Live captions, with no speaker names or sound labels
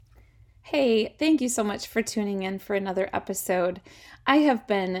Hey, thank you so much for tuning in for another episode. I have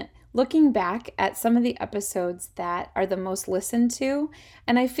been looking back at some of the episodes that are the most listened to,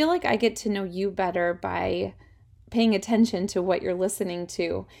 and I feel like I get to know you better by paying attention to what you're listening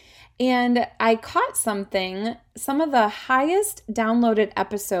to. And I caught something. Some of the highest downloaded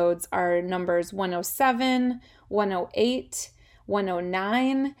episodes are numbers 107, 108,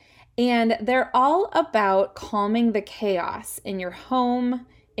 109, and they're all about calming the chaos in your home,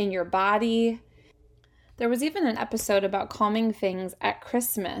 in your body. There was even an episode about calming things at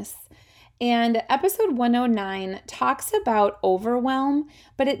Christmas. And episode 109 talks about overwhelm,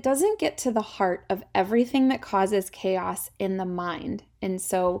 but it doesn't get to the heart of everything that causes chaos in the mind. And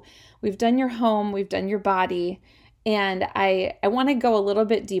so we've done your home, we've done your body, and I want to go a little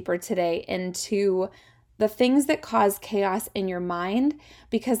bit deeper today into the things that cause chaos in your mind,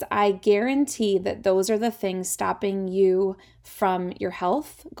 because I guarantee that those are the things stopping you from your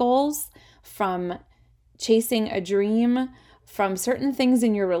health goals, from chasing a dream, from certain things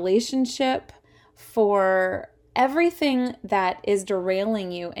in your relationship, for everything that is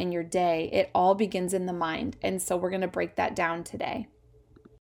derailing you in your day. It all begins in the mind. And so we're going to break that down today.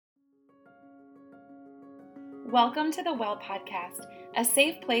 Welcome to the Well Podcast, a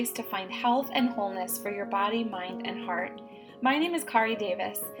safe place to find health and wholeness for your body, mind, and heart. My name is Kari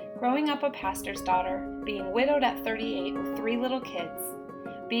Davis, growing up a pastor's daughter, being widowed at 38 with 3 little kids,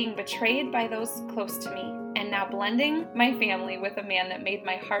 being betrayed by those close to me, and now blending my family with a man that made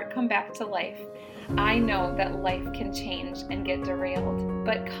my heart come back to life. I know that life can change and get derailed,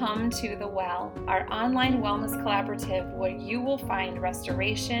 but come to the Well, our online wellness collaborative where you will find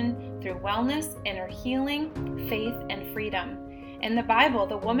restoration through wellness, inner healing, faith, and freedom. In the Bible,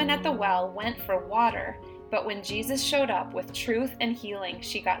 the woman at the well went for water, but when Jesus showed up with truth and healing,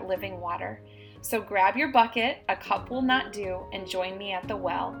 she got living water. So grab your bucket, a cup will not do, and join me at the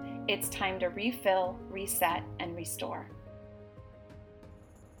well. It's time to refill, reset, and restore.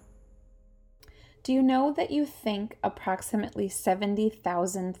 Do you know that you think approximately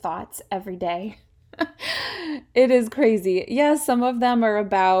 70,000 thoughts every day? It is crazy. Yes, some of them are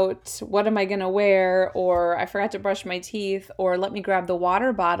about what am I going to wear, or I forgot to brush my teeth, or let me grab the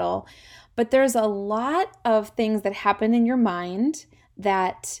water bottle. But there's a lot of things that happen in your mind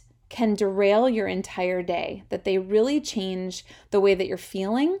that can derail your entire day, that they really change the way that you're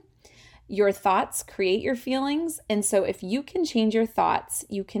feeling. Your thoughts create your feelings. And so if you can change your thoughts,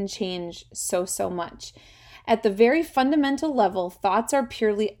 you can change so much. At the very fundamental level, thoughts are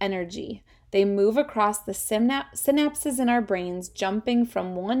purely energy. They move across the synapses in our brains, jumping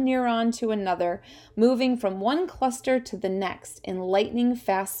from one neuron to another, moving from one cluster to the next in lightning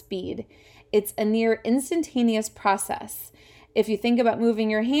fast speed. It's a near instantaneous process. If you think about moving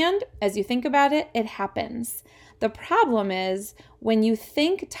your hand, as you think about it, it happens. The problem is when you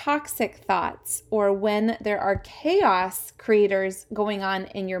think toxic thoughts or when there are chaos creators going on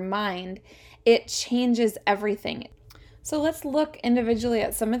in your mind, it changes everything. So let's look individually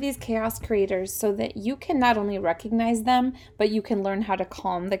at some of these chaos creators so that you can not only recognize them, but you can learn how to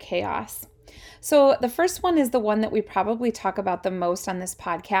calm the chaos. So the first one is the one that we probably talk about the most on this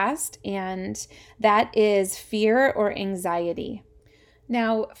podcast, and that is fear or anxiety.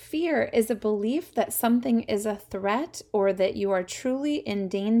 Now, fear is a belief that something is a threat or that you are truly in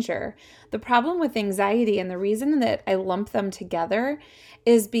danger. The problem with anxiety, and the reason that I lump them together,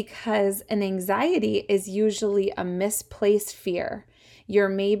 is because an anxiety is usually a misplaced fear. You're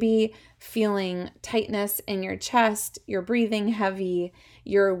maybe feeling tightness in your chest, you're breathing heavy,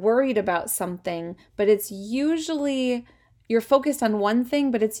 you're worried about something, but it's usually, you're focused on one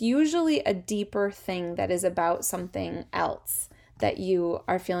thing, but it's usually a deeper thing that is about something else that you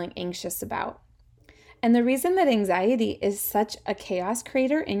are feeling anxious about. And the reason that anxiety is such a chaos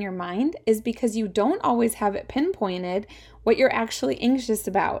creator in your mind is because you don't always have it pinpointed what you're actually anxious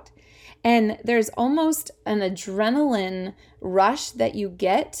about. And there's almost an adrenaline rush that you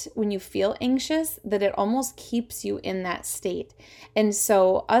get when you feel anxious that it almost keeps you in that state. And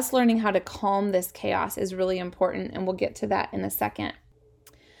so us learning how to calm this chaos is really important, and we'll get to that in a second.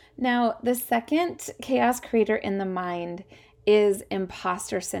 Now, the second chaos creator in the mind is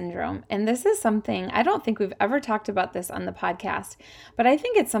imposter syndrome. And this is something, I don't think we've ever talked about this on the podcast, but I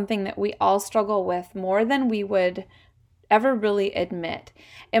think it's something that we all struggle with more than we would ever really admit.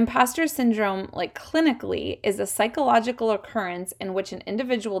 Imposter syndrome, like clinically, is a psychological occurrence in which an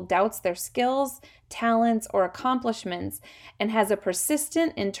individual doubts their skills, talents, or accomplishments and has a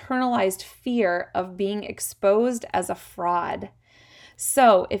persistent internalized fear of being exposed as a fraud.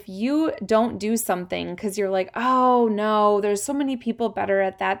 So if you don't do something because you're like, oh no, there's so many people better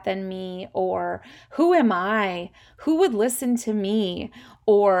at that than me, or who am I? Who would listen to me?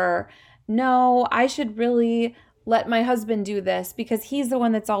 Or no, I should really let my husband do this because he's the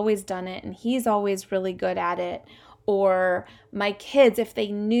one that's always done it and he's always really good at it. Or my kids, if they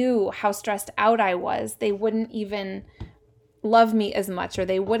knew how stressed out I was, they wouldn't even love me as much, or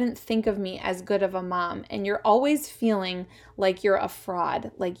they wouldn't think of me as good of a mom. And you're always feeling like you're a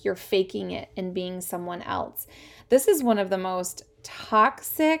fraud, like you're faking it and being someone else. This is one of the most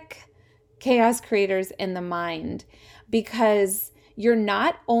toxic chaos creators in the mind, because you're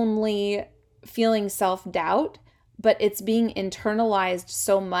not only feeling self-doubt, but it's being internalized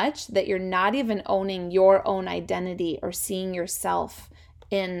so much that you're not even owning your own identity or seeing yourself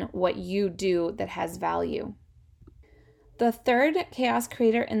in what you do that has value. The third chaos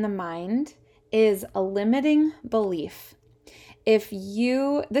creator in the mind is a limiting belief.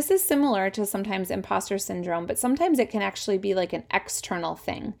 This is similar to sometimes imposter syndrome, but sometimes it can actually be like an external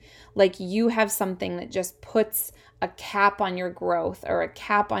thing. Like you have something that just puts a cap on your growth or a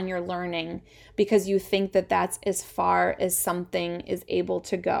cap on your learning because you think that that's as far as something is able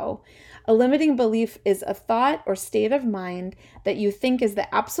to go. A limiting belief is a thought or state of mind that you think is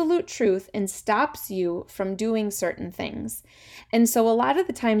the absolute truth and stops you from doing certain things. And so a lot of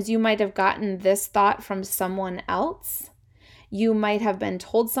the times you might have gotten this thought from someone else. You might have been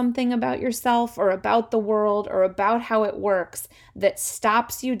told something about yourself or about the world or about how it works that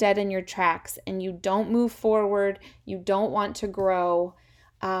stops you dead in your tracks and you don't move forward. You don't want to grow.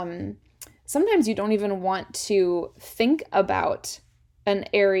 Sometimes you don't even want to think about an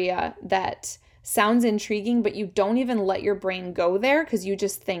area that sounds intriguing, but you don't even let your brain go there because you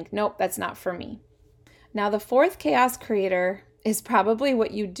just think, nope, that's not for me. Now, the fourth chaos creator is probably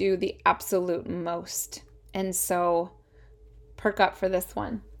what you do the absolute most. And so perk up for this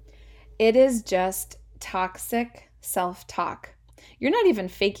one. It is just toxic self-talk. You're not even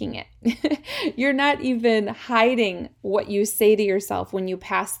faking it. You're not even hiding what you say to yourself when you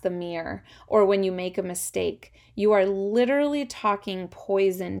pass the mirror or when you make a mistake. You are literally talking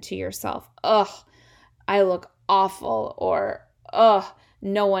poison to yourself. Ugh, I look awful, or ugh,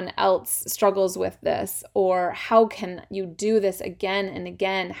 no one else struggles with this, or how can you do this again and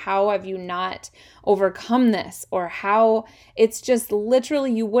again? How have you not overcome this? Or how it's just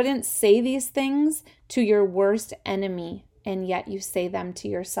literally, you wouldn't say these things to your worst enemy, and yet you say them to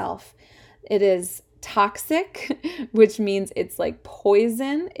yourself. It is toxic, which means it's like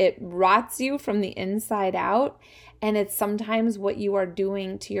poison. It rots you from the inside out, and it's sometimes what you are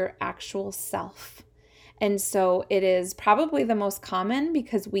doing to your actual self. And so it is probably the most common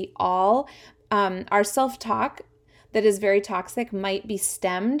because we all, our self-talk that is very toxic might be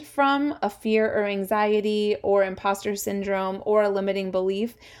stemmed from a fear or anxiety or imposter syndrome or a limiting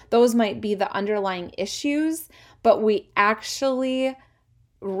belief. Those might be the underlying issues, but we actually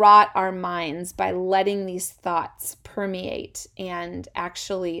rot our minds by letting these thoughts permeate and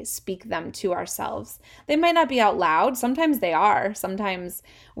actually speak them to ourselves. They might not be out loud. Sometimes they are. Sometimes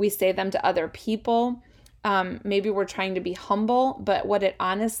we say them to other people. Maybe we're trying to be humble, but what it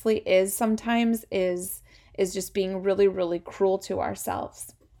honestly is sometimes is just being really, really cruel to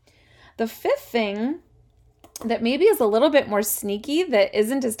ourselves. The fifth thing that maybe is a little bit more sneaky, that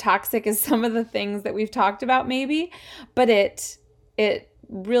isn't as toxic as some of the things that we've talked about maybe, but it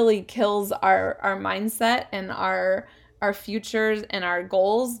really kills our mindset and our futures and our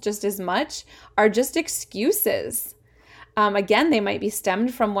goals just as much, are just excuses. Again, they might be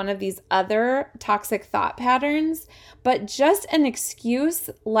stemmed from one of these other toxic thought patterns, but just an excuse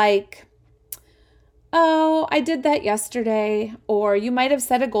like, oh, I did that yesterday. Or you might have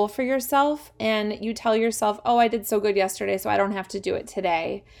set a goal for yourself and you tell yourself, oh, I did so good yesterday, so I don't have to do it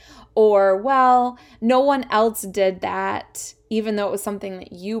today. Or, well, no one else did that, even though it was something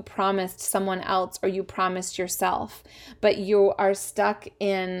that you promised someone else or you promised yourself. But you are stuck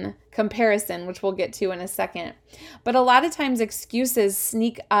in comparison, which we'll get to in a second. But a lot of times excuses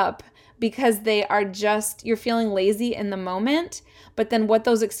sneak up because they are just, you're feeling lazy in the moment. But then what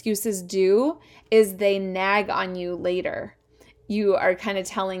those excuses do is they nag on you later. You are kind of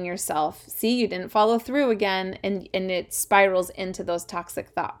telling yourself, see, you didn't follow through again, and it spirals into those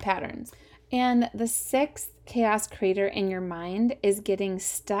toxic thought patterns. And the sixth chaos creator in your mind is getting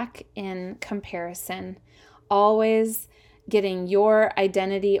stuck in comparison, always getting your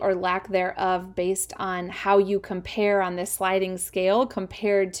identity or lack thereof based on how you compare on this sliding scale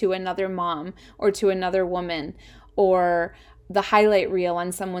compared to another mom or to another woman, or the highlight reel on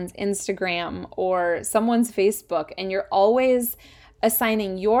someone's Instagram or someone's Facebook, and you're always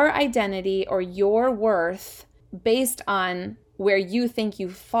assigning your identity or your worth based on where you think you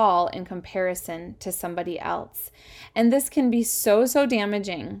fall in comparison to somebody else. And this can be so, so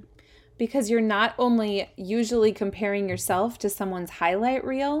damaging because you're not only usually comparing yourself to someone's highlight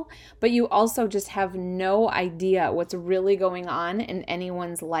reel, but you also just have no idea what's really going on in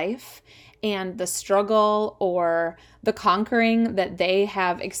anyone's life and the struggle or the conquering that they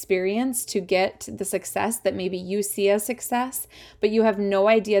have experienced to get the success that maybe you see as success, but you have no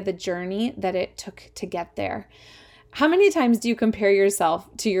idea the journey that it took to get there. How many times do you compare yourself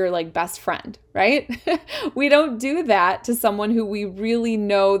to your best friend, right? We don't do that to someone who we really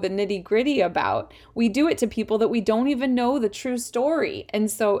know the nitty-gritty about. We do it to people that we don't even know the true story. And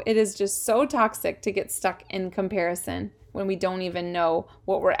so it is just so toxic to get stuck in comparison when we don't even know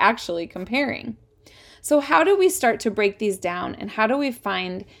what we're actually comparing. So how do we start to break these down, and how do we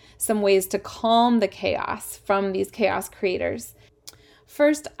find some ways to calm the chaos from these chaos creators?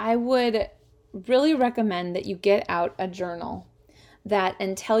 First, I would really recommend that you get out a journal, that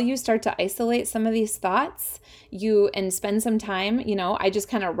until you start to isolate some of these thoughts, and spend some time, I just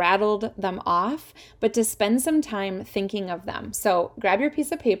kind of rattled them off, but to spend some time thinking of them. So grab your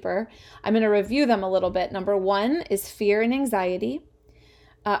piece of paper. I'm going to review them a little bit. Number 1 is fear and anxiety.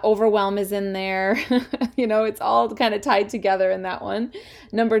 Overwhelm is in there. It's all kind of tied together in that one.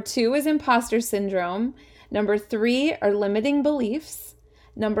 Number 2 is imposter syndrome. Number 3 are limiting beliefs.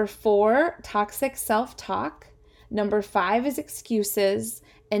 Number 4, toxic self-talk. Number 5 is excuses.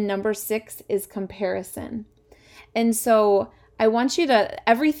 And number 6 is comparison. And so I want you to,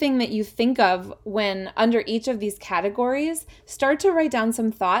 everything that you think of when under each of these categories, start to write down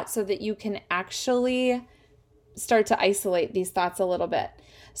some thoughts so that you can actually start to isolate these thoughts a little bit.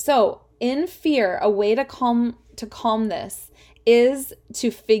 So in fear, a way to calm this is to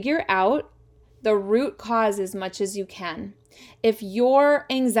figure out the root cause as much as you can. If your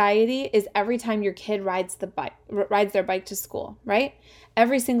anxiety is every time your kid rides their bike to school, right?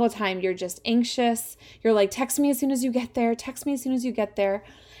 Every single time you're just anxious, you're like, text me as soon as you get there, text me as soon as you get there.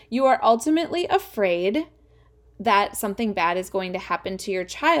 You are ultimately afraid that something bad is going to happen to your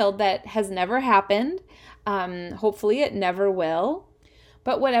child that has never happened. Hopefully it never will.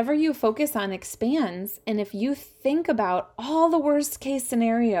 But whatever you focus on expands. And if you think about all the worst case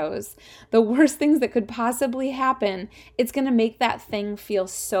scenarios, the worst things that could possibly happen, it's going to make that thing feel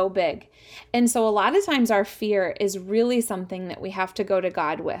so big. And so a lot of times our fear is really something that we have to go to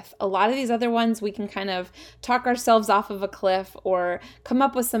God with. A lot of these other ones, we can kind of talk ourselves off of a cliff or come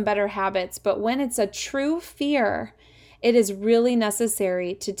up with some better habits. But when it's a true fear, it is really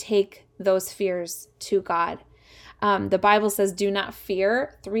necessary to take those fears to God. The Bible says do not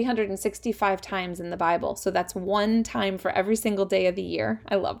fear 365 times in the Bible. So that's one time for every single day of the year.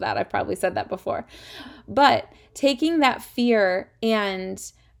 I love that. I've probably said that before. But taking that fear and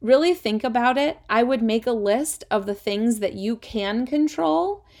really think about it, I would make a list of the things that you can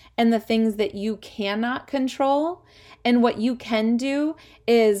control and the things that you cannot control. And what you can do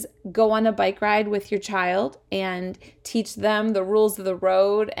is go on a bike ride with your child and teach them the rules of the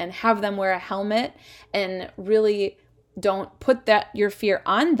road and have them wear a helmet, and really don't put your fear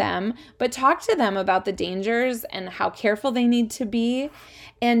on them, but talk to them about the dangers and how careful they need to be.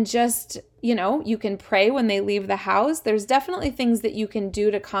 And just, you can pray when they leave the house. There's definitely things that you can do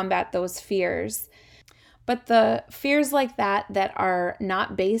to combat those fears. But the fears like that are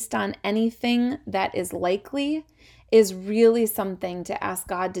not based on anything that is likely is really something to ask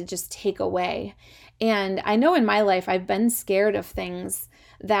God to just take away. And I know in my life, I've been scared of things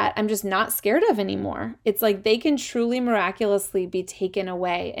that I'm just not scared of anymore. It's like they can truly miraculously be taken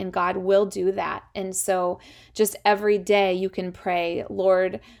away, and God will do that. And so just every day you can pray,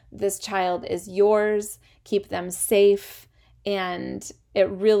 Lord, this child is yours, keep them safe, and it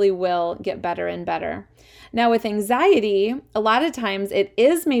really will get better and better. Now with anxiety, a lot of times it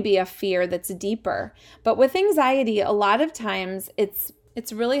is maybe a fear that's deeper, but with anxiety, a lot of times it's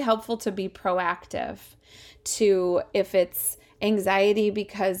really helpful to be proactive. If it's anxiety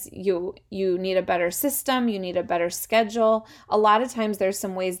because you need a better system, you need a better schedule, a lot of times there's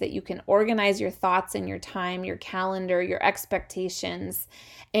some ways that you can organize your thoughts and your time, your calendar, your expectations,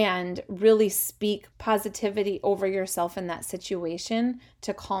 and really speak positivity over yourself in that situation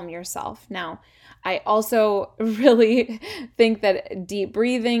to calm yourself. Now, I also really think that deep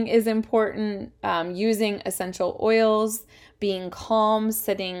breathing is important, using essential oils, being calm,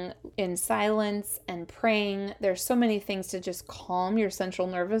 sitting in silence and praying. There's so many things to just calm your central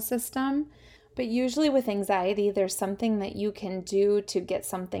nervous system. But usually with anxiety, there's something that you can do to get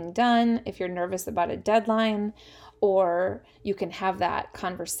something done if you're nervous about a deadline, or you can have that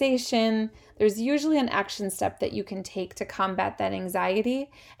conversation. There's usually an action step that you can take to combat that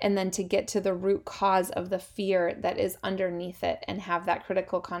anxiety and then to get to the root cause of the fear that is underneath it and have that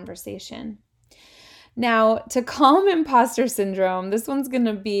critical conversation. Now, to calm imposter syndrome, this one's going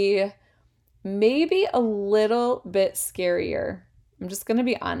to be maybe a little bit scarier. I'm just going to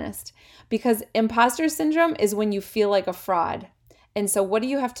be honest, because imposter syndrome is when you feel like a fraud. And so what do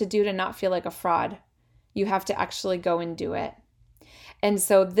you have to do to not feel like a fraud? You have to actually go and do it. And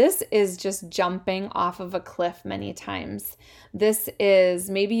so this is just jumping off of a cliff many times. This is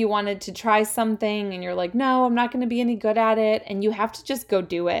maybe you wanted to try something and you're like, no, I'm not going to be any good at it. And you have to just go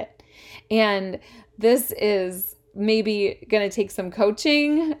do it. And this is maybe going to take some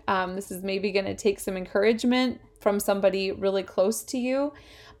coaching. This is maybe going to take some encouragement from somebody really close to you.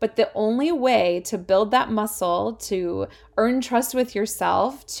 But the only way to build that muscle, to earn trust with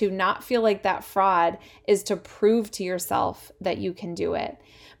yourself, to not feel like that fraud, is to prove to yourself that you can do it.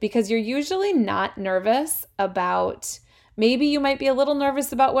 Because you're usually not nervous about, maybe you might be a little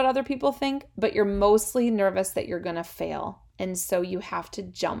nervous about what other people think, but you're mostly nervous that you're going to fail. And so you have to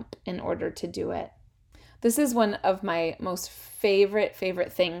jump in order to do it. This is one of my most favorite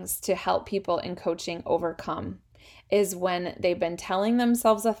things to help people in coaching overcome, is when they've been telling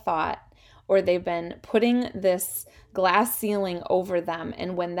themselves a thought or they've been putting this glass ceiling over them.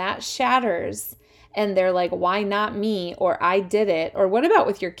 And when that shatters and they're like, why not me? Or I did it. Or what about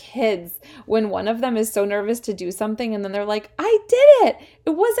with your kids when one of them is so nervous to do something and then they're like, I did it. It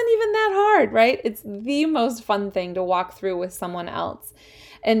wasn't even that hard, right? It's the most fun thing to walk through with someone else.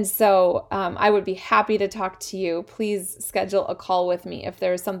 And so I would be happy to talk to you. Please schedule a call with me if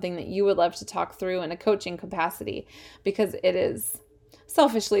there is something that you would love to talk through in a coaching capacity, because it is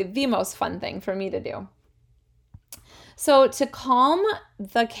selfishly the most fun thing for me to do. So to calm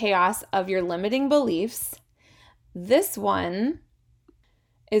the chaos of your limiting beliefs, this one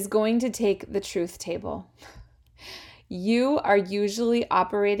is going to take the truth table. You are usually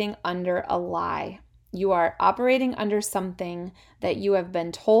operating under a lie. You are operating under something that you have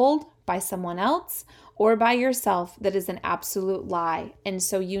been told by someone else or by yourself that is an absolute lie. And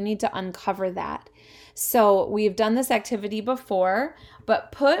so you need to uncover that. So we've done this activity before,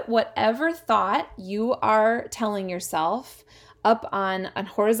 but put whatever thought you are telling yourself up on a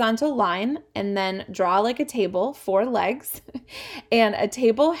horizontal line and then draw like a table, 4 legs. And a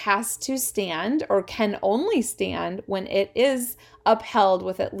table has to stand, or can only stand, when it is upheld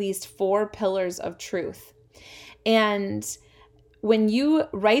with at least 4 pillars of truth. And when you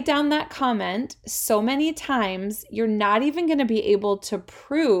write down that comment so many times, you're not even going to be able to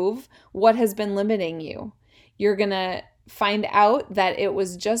prove what has been limiting you. You're going to find out that it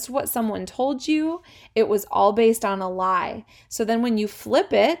was just what someone told you. It was all based on a lie. So then when you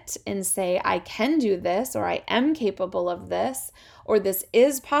flip it and say, I can do this, or I am capable of this, or this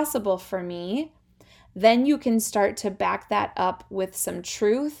is possible for me, then you can start to back that up with some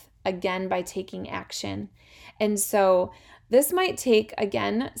truth, again, by taking action. And so this might take,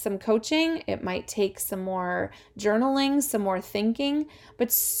 again, some coaching. It might take some more journaling, some more thinking,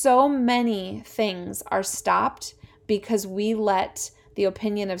 but so many things are stopped because we let the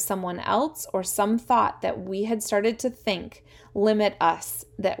opinion of someone else or some thought that we had started to think limit us,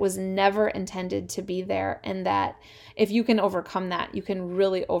 that was never intended to be there. And that if you can overcome that, you can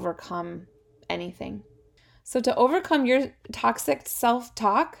really overcome anything. So to overcome your toxic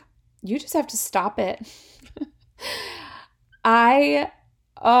self-talk, you just have to stop it. I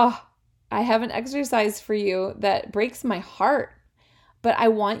have an exercise for you that breaks my heart. But I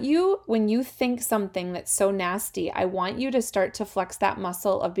want you, when you think something that's so nasty, I want you to start to flex that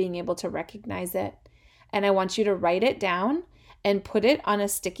muscle of being able to recognize it. And I want you to write it down and put it on a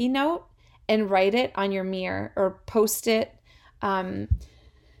sticky note and write it on your mirror, or post it on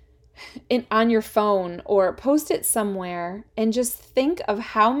your phone, or post it somewhere, and just think of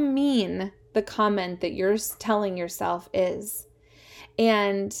how mean the comment that you're telling yourself is.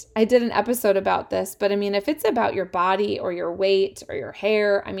 And I did an episode about this, but I mean, if it's about your body or your weight or your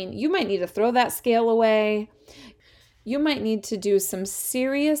hair, I mean, you might need to throw that scale away. You might need to do some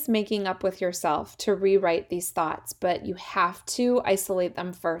serious making up with yourself to rewrite these thoughts, but you have to isolate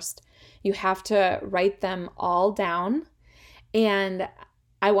them first. You have to write them all down, and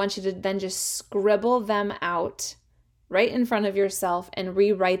I want you to then just scribble them out right in front of yourself and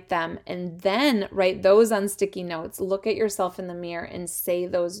rewrite them, and then write those on sticky notes. Look at yourself in the mirror and say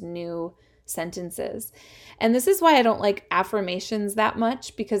those new sentences. And this is why I don't like affirmations that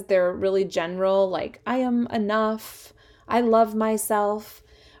much, because they're really general, like, I am enough, I love myself,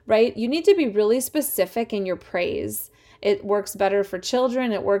 right? You need to be really specific in your praise. It works better for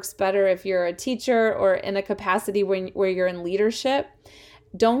children. It works better if you're a teacher or in a capacity where you're in leadership.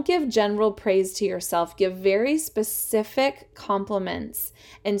 Don't give general praise to yourself. Give very specific compliments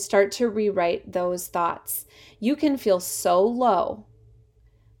and start to rewrite those thoughts. You can feel so low,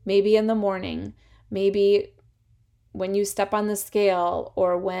 maybe in the morning, maybe when you step on the scale,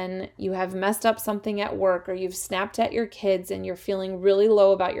 or when you have messed up something at work, or you've snapped at your kids and you're feeling really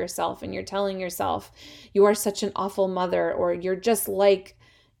low about yourself and you're telling yourself you are such an awful mother, or you're just like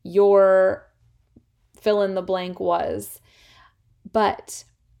your fill in the blank was. But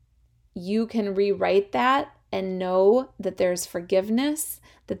you can rewrite that and know that there's forgiveness,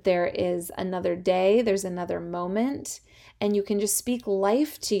 that there is another day, there's another moment, and you can just speak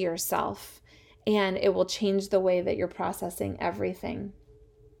life to yourself. And it will change the way that you're processing everything.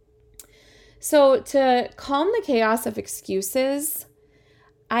 So to calm the chaos of excuses,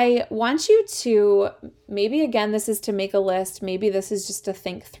 I want you to, maybe again, this is to make a list, maybe this is just to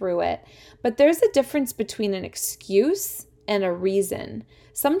think through it, but there's a difference between an excuse and a reason.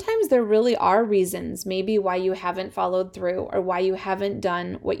 Sometimes there really are reasons, maybe why you haven't followed through or why you haven't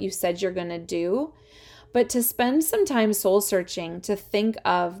done what you said you're going to do. But to spend some time soul searching to think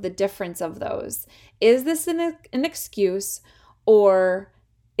of the difference of those. Is this an excuse, or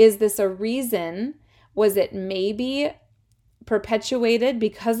is this a reason? Was it maybe perpetuated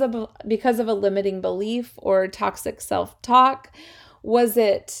because of a limiting belief or toxic self-talk? Has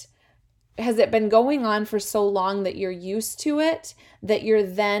it been going on for so long that you're used to it, that you're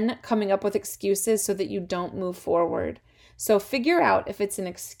then coming up with excuses so that you don't move forward? So figure out if it's an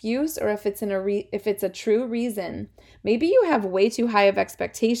excuse or if it's a true reason. Maybe you have way too high of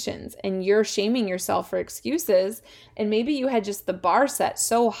expectations and you're shaming yourself for excuses, and maybe you had just the bar set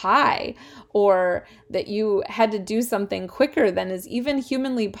so high, or that you had to do something quicker than is even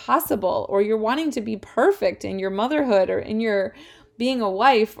humanly possible, or you're wanting to be perfect in your motherhood or in your being a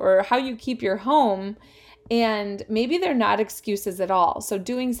wife or how you keep your home. And maybe they're not excuses at all. So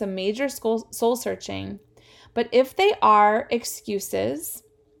doing some major soul searching. But if they are excuses,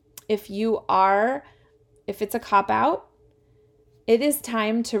 if it's a cop-out, it is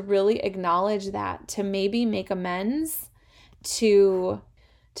time to really acknowledge that, to maybe make amends, to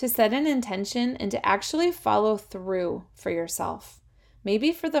set an intention, and to actually follow through for yourself.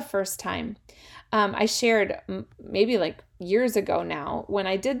 Maybe for the first time. I shared maybe like years ago now, when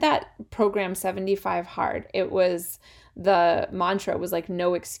I did that program 75 hard, the mantra was like,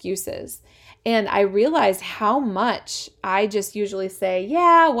 no excuses. And I realized how much I just usually say,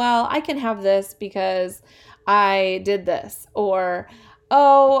 yeah, well, I can have this because I did this, or,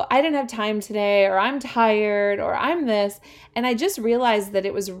 oh, I didn't have time today, or I'm tired, or I'm this. And I just realized that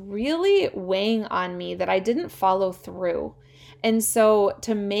it was really weighing on me that I didn't follow through. And so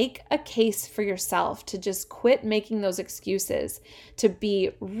to make a case for yourself, to just quit making those excuses, to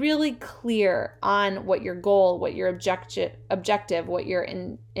be really clear on what your goal, what your objective, what your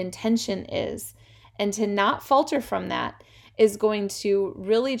intention is, and to not falter from that, is going to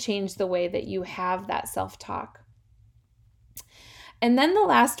really change the way that you have that self-talk. And then the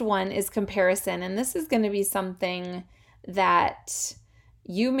last one is comparison. And this is going to be something that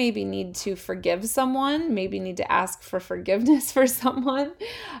you maybe need to forgive someone, maybe need to ask for forgiveness for someone.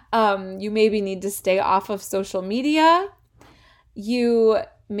 You maybe need to stay off of social media. You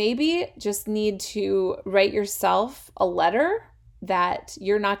maybe just need to write yourself a letter that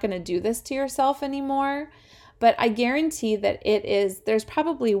you're not going to do this to yourself anymore. But I guarantee that there's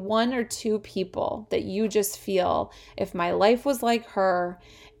probably one or two people that you just feel, if my life was like her,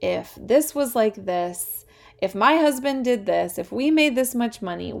 if this was like this, if my husband did this, if we made this much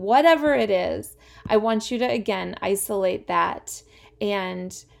money, whatever it is, I want you to, again, isolate that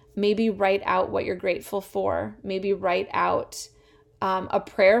and maybe write out what you're grateful for. Maybe write out a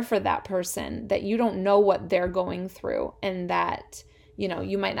prayer for that person, that you don't know what they're going through, and that,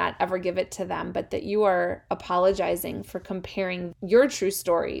 you might not ever give it to them, but that you are apologizing for comparing your true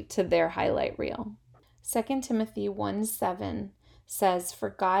story to their highlight reel. 2 Timothy 1:7 says,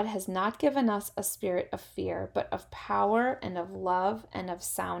 "For God has not given us a spirit of fear, but of power and of love and of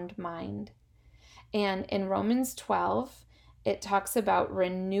sound mind." And in Romans 12, it talks about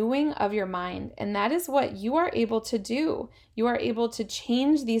renewing of your mind. And that is what you are able to do. You are able to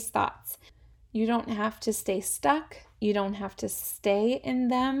change these thoughts. You don't have to stay stuck. You don't have to stay in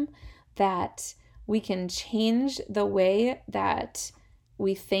them. That we can change the way that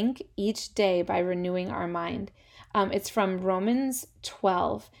we think each day by renewing our mind. It's from Romans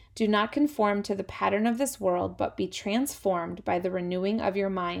 12. "Do not conform to the pattern of this world, but be transformed by the renewing of your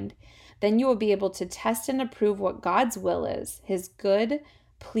mind. Then you will be able to test and approve what God's will is, his good,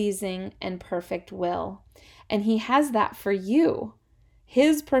 pleasing, and perfect will." And he has that for you.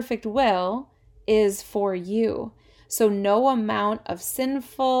 His perfect will is for you. So no amount of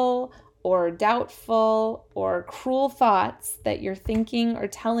sinful or doubtful or cruel thoughts that you're thinking or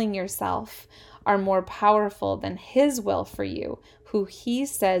telling yourself are more powerful than his will for you, who he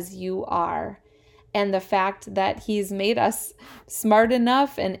says you are. and the fact that He's made us smart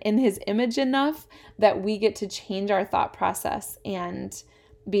enough and in His image enough that we get to change our thought process and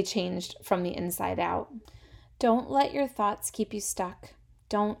be changed from the inside out. Don't let your thoughts keep you stuck.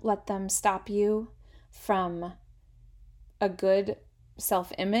 Don't let them stop you from a good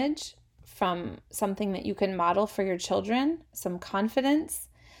self-image, from something that you can model for your children, some confidence.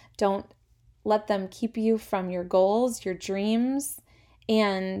 Don't let them keep you from your goals, your dreams,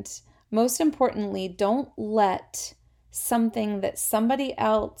 and most importantly, don't let something that somebody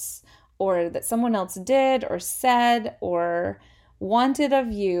else or that someone else did or said or wanted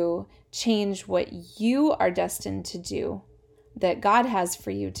of you change what you are destined to do, that God has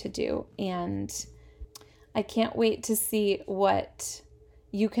for you to do. And I can't wait to see what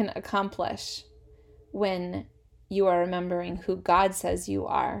you can accomplish when you are remembering who God says you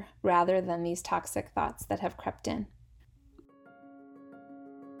are rather than these toxic thoughts that have crept in.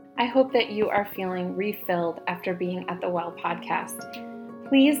 I hope that you are feeling refilled after being at the Well podcast.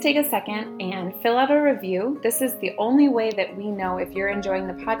 Please take a second and fill out a review. This is the only way that we know if you're enjoying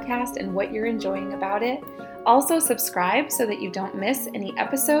the podcast and what you're enjoying about it. Also subscribe so that you don't miss any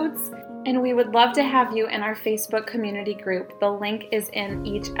episodes. And we would love to have you in our Facebook community group. The link is in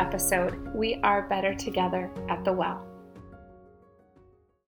each episode. We are better together at the Well.